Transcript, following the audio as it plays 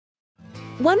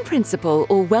One principle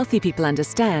all wealthy people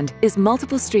understand is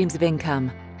multiple streams of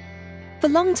income. For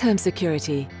long-term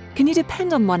security, can you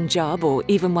depend on one job or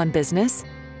even one business?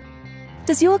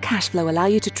 Does your cash flow allow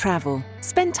you to travel,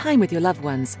 spend time with your loved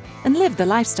ones, and live the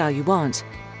lifestyle you want?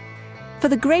 For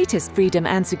the greatest freedom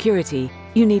and security,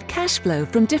 you need cash flow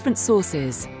from different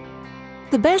sources.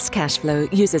 The best cash flow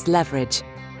uses leverage.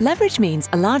 Leverage means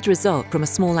a large result from a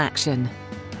small action.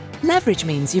 Leverage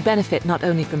means you benefit not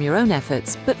only from your own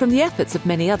efforts, but from the efforts of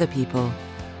many other people.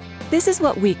 This is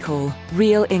what we call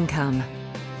real income.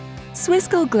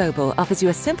 Swissgold Global offers you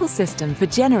a simple system for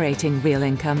generating real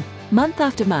income month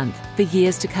after month for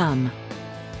years to come.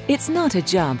 It's not a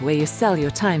job where you sell your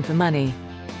time for money.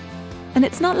 And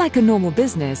it's not like a normal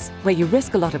business where you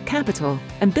risk a lot of capital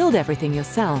and build everything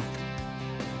yourself.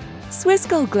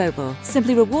 Swissgold Global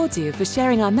simply rewards you for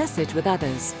sharing our message with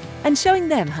others and showing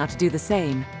them how to do the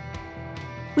same.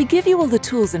 We give you all the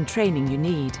tools and training you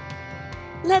need.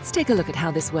 Let's take a look at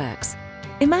how this works.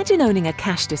 Imagine owning a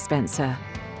cash dispenser.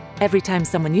 Every time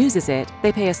someone uses it,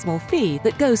 they pay a small fee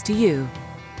that goes to you.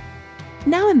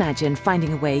 Now imagine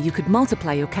finding a way you could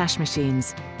multiply your cash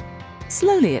machines.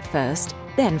 Slowly at first,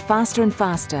 then faster and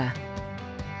faster,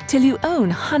 till you own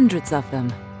hundreds of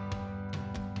them.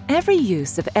 Every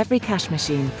use of every cash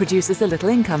machine produces a little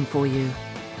income for you.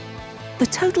 The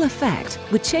total effect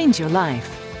would change your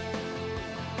life.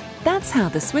 That's how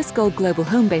the Swissgold Global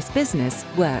home-based business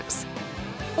works.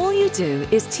 All you do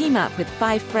is team up with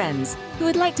 5 friends who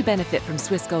would like to benefit from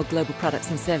Swissgold Global products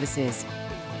and services.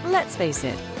 Let's face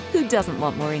it, who doesn't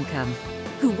want more income?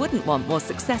 Who wouldn't want more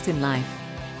success in life?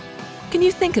 Can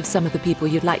you think of some of the people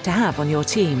you'd like to have on your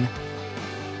team?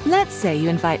 Let's say you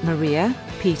invite Maria,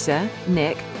 Peter,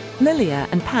 Nick, Lilia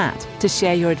and Pat to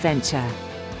share your adventure.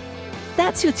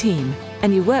 That's your team,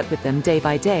 and you work with them day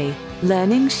by day,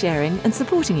 learning, sharing and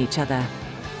supporting each other.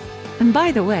 And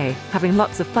by the way, having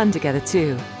lots of fun together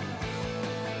too.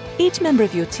 Each member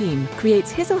of your team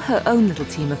creates his or her own little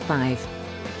team of 5.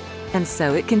 And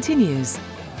so it continues.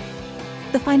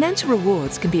 The financial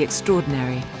rewards can be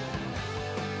extraordinary.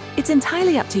 It's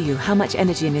entirely up to you how much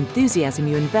energy and enthusiasm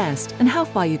you invest and how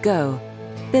far you go.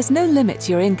 There's no limit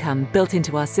to your income built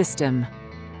into our system.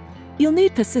 You'll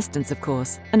need persistence, of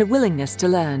course, and a willingness to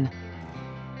learn.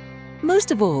 Most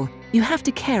of all, you have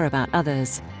to care about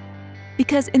others.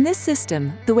 Because in this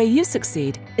system, the way you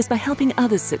succeed is by helping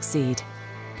others succeed.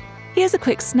 Here's a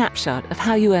quick snapshot of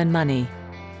how you earn money.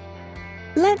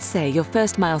 Let's say your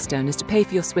first milestone is to pay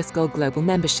for your Swissgold Global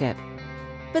membership.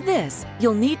 For this,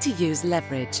 you'll need to use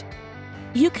leverage.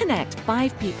 You connect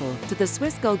 5 people to the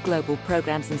Swissgold Global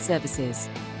programs and services.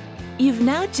 You've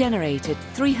now generated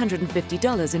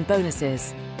 $350 in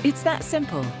bonuses. It's that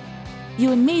simple.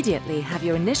 You immediately have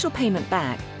your initial payment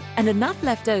back and enough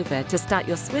left over to start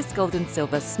your Swissgold and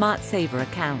Silver Smart Saver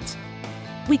account.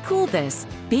 We call this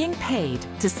being paid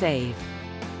to save.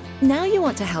 Now you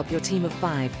want to help your team of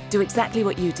 5 do exactly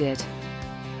what you did.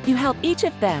 You help each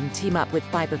of them team up with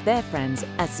 5 of their friends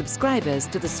as subscribers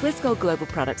to the Swissgold Global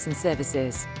products and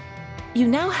services. You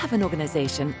now have an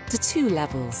organization to 2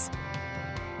 levels.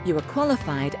 You are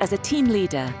qualified as a team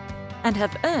leader and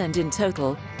have earned in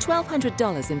total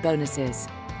 $1,200 in bonuses.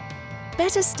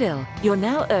 Better still, you're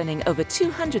now earning over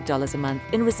 $200 a month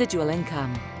in residual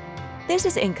income. This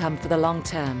is income for the long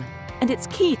term, and it's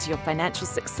key to your financial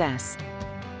success.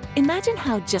 Imagine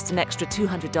how just an extra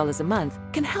 $200 a month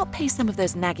can help pay some of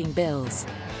those nagging bills.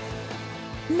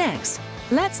 Next,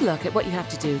 let's look at what you have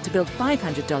to do to build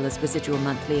 $500 residual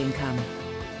monthly income.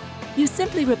 You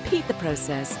simply repeat the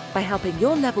process by helping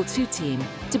your level 2 team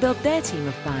to build their team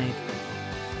of 5.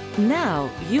 Now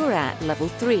you're at level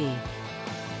 3.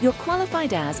 You're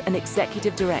qualified as an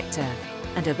executive director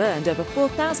and have earned over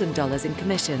 $4,000 in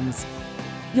commissions.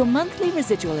 Your monthly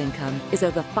residual income is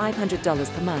over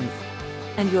 $500 per month,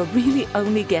 and you're really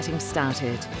only getting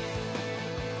started.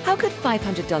 How could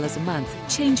 $500 a month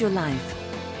change your life?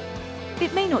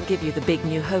 It may not give you the big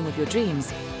new home of your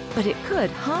dreams, but it could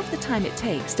halve the time it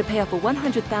takes to pay off a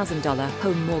 $100,000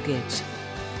 home mortgage.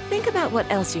 Think about what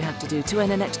else you have to do to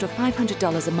earn an extra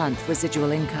 $500 a month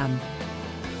residual income.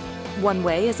 One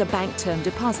way is a bank term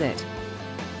deposit.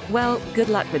 Well, good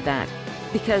luck with that,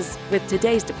 because with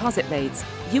today's deposit rates,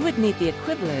 you would need the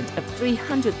equivalent of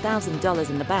 $300,000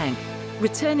 in the bank,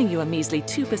 returning you a measly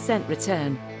 2%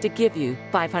 return to give you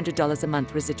 $500 a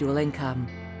month residual income.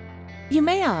 You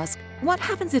may ask, what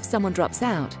happens if someone drops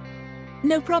out?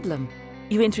 No problem.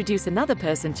 You introduce another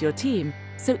person to your team,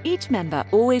 so each member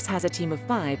always has a team of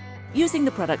 5 using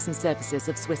the products and services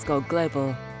of Swissgold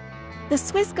Global. The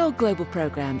Swissgold Global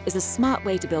program is a smart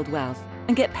way to build wealth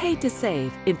and get paid to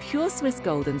save in pure Swiss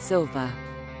gold and silver.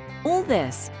 All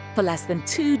this for less than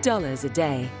 $2 a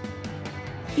day.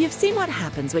 You've seen what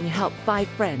happens when you help 5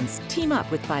 friends team up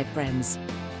with 5 friends.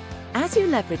 As you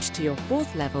leverage to your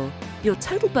 4th level, your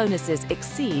total bonuses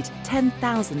exceed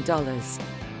 $10,000,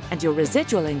 and your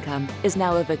residual income is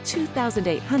now over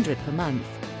 $2,800 per month.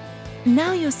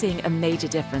 Now you're seeing a major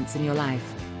difference in your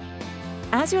life.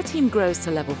 As your team grows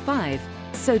to level 5,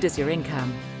 so does your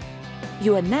income.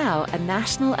 You are now a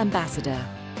national ambassador,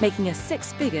 making a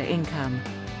 6-figure income.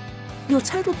 Your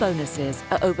total bonuses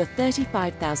are over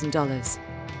 $35,000,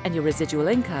 and your residual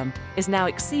income is now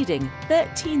exceeding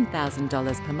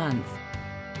 $13,000 per month.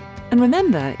 And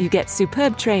remember, you get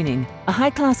superb training, a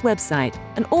high-class website,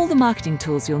 and all the marketing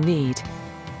tools you'll need.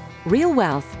 Real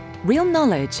wealth, real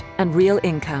knowledge, and real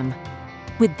income.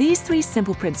 With these 3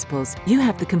 simple principles, you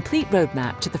have the complete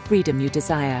roadmap to the freedom you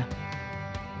desire.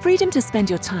 Freedom to spend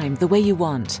your time the way you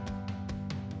want,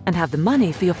 and have the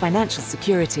money for your financial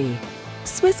security.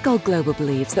 Swissgold Global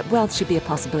believes that wealth should be a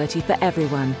possibility for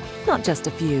everyone, not just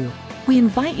a few. We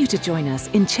invite you to join us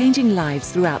in changing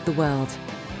lives throughout the world.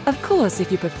 Of course,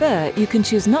 if you prefer, you can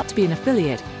choose not to be an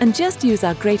affiliate and just use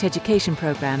our great education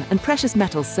program and precious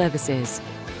metals services.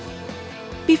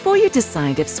 Before you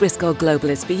decide if Swissgold Global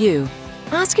is for you,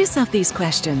 ask yourself these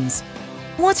questions.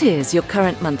 What is your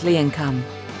current monthly income?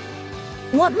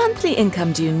 What monthly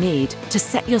income do you need to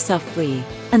set yourself free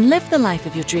and live the life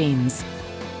of your dreams?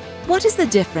 What is the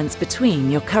difference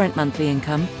between your current monthly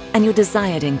income and your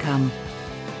desired income?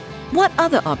 What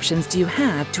other options do you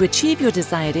have to achieve your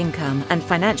desired income and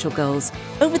financial goals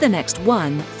over the next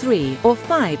 1, 3, or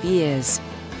 5 years?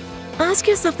 Ask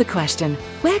yourself the question,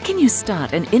 where can you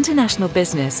start an international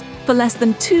business for less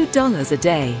than $2 a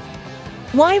day?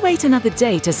 Why wait another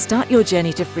day to start your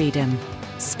journey to freedom?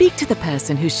 Speak to the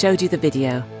person who showed you the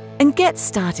video and get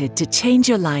started to change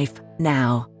your life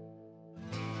now.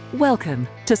 Welcome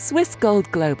to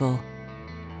Swissgold Global.